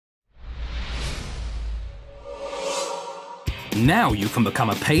Now you can become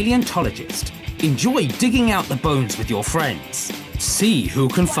a paleontologist. Enjoy digging out the bones with your friends. See who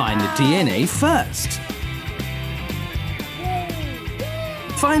can find the DNA first.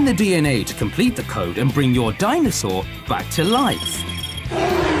 Find the DNA to complete the code and bring your dinosaur back to life.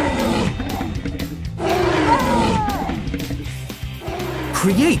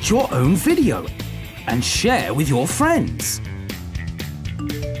 Create your own video and share with your friends.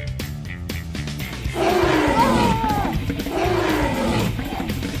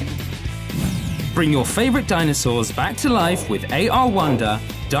 Bring your favorite dinosaurs back to life with AR Wonder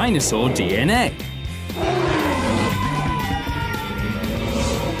Dinosaur DNA.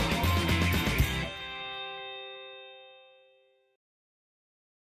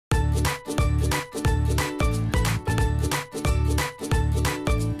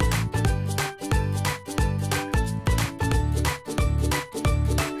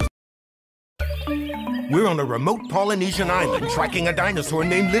 We're on a remote Polynesian island tracking a dinosaur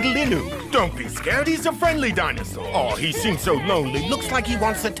named Little Inu. Don't be scared, he's a friendly dinosaur. Oh, he seems so lonely. Looks like he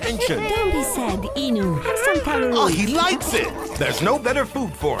wants attention. Don't be sad, Inu. Have some calories. Oh, he likes it. There's no better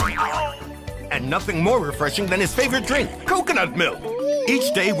food for him. And nothing more refreshing than his favorite drink, coconut milk.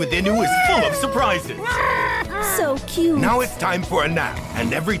 Each day with Inu is full of surprises. So cute. Now it's time for a nap.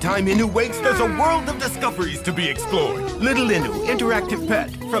 And every time Inu wakes, there's a world of discoveries to be explored. Little Inu, interactive pet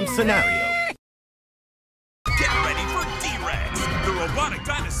from Scenario. Robotic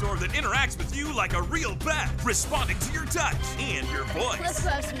dinosaur that interacts with you like a real pet, responding to your touch and your voice. Let's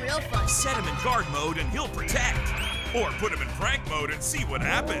have some real fun. Set him in guard mode and he'll protect. Or put him in prank mode and see what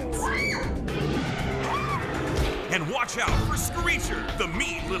happens. And watch out for Screecher, the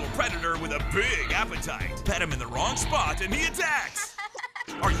mean little predator with a big appetite. Pet him in the wrong spot and he attacks.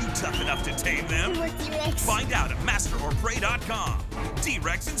 Are you tough enough to tame them? Find out at masterorprey.com.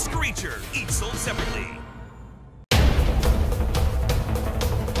 T-Rex and Screecher, each sold separately.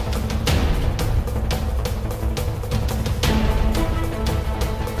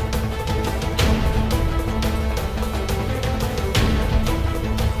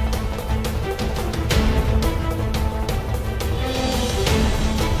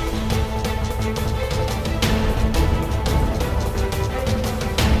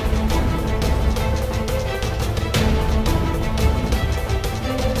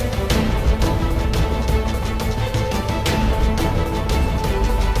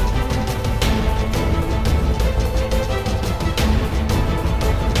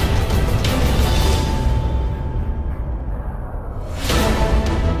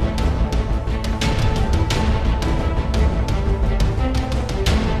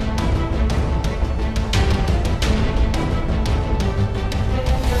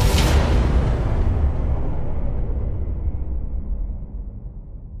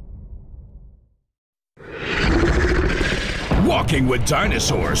 Walking with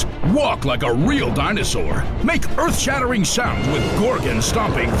dinosaurs. Walk like a real dinosaur. Make earth-shattering sounds with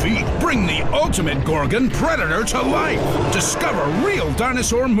Gorgon-stomping feet. Bring the ultimate Gorgon predator to life. Discover real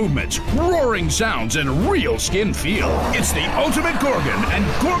dinosaur movements, roaring sounds, and real skin feel. It's the ultimate Gorgon and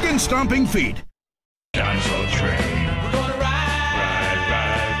Gorgon-stomping feet. Dinosaur train. We're gonna ride.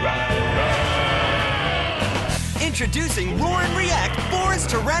 Introducing Roar and React Boris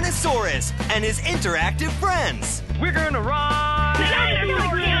Tyrannosaurus and his interactive friends. We're gonna ride!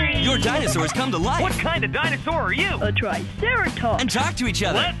 Your dinosaurs come to life. What kind of dinosaur are you? A triceratops. And talk to each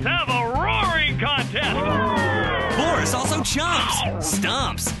other. Let's have a roaring contest! Boris also chomps,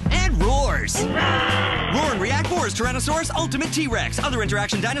 stomps, and roars. Roar and React Boris Tyrannosaurus Ultimate T-Rex. Other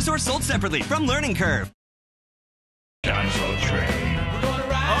interaction dinosaurs sold separately from Learning Curve. Dinosaur train. We're gonna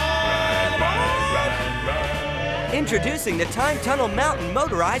ride. Introducing the Time Tunnel Mountain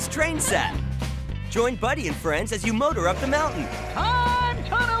Motorized Train Set. Join Buddy and friends as you motor up the mountain. Time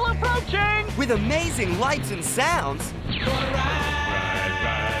tunnel approaching! With amazing lights and sounds.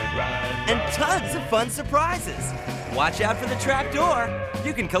 And tons of fun surprises. Watch out for the trap door.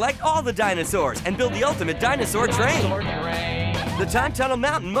 You can collect all the dinosaurs and build the ultimate dinosaur train. The Time Tunnel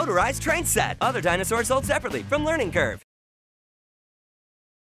Mountain Motorized Train Set. Other dinosaurs sold separately from Learning Curve.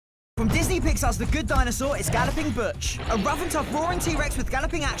 From Disney Pixar's The Good Dinosaur, it's Galloping Butch. A rough and tough roaring T-Rex with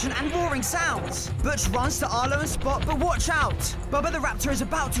galloping action and roaring sounds. Butch runs to Arlo and Spot, but watch out! Bubba the Raptor is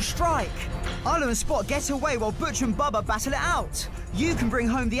about to strike. Arlo and Spot get away while Butch and Bubba battle it out. You can bring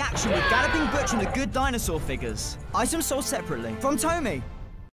home the action with Galloping Butch and The Good Dinosaur figures. Items sold separately from Tomy.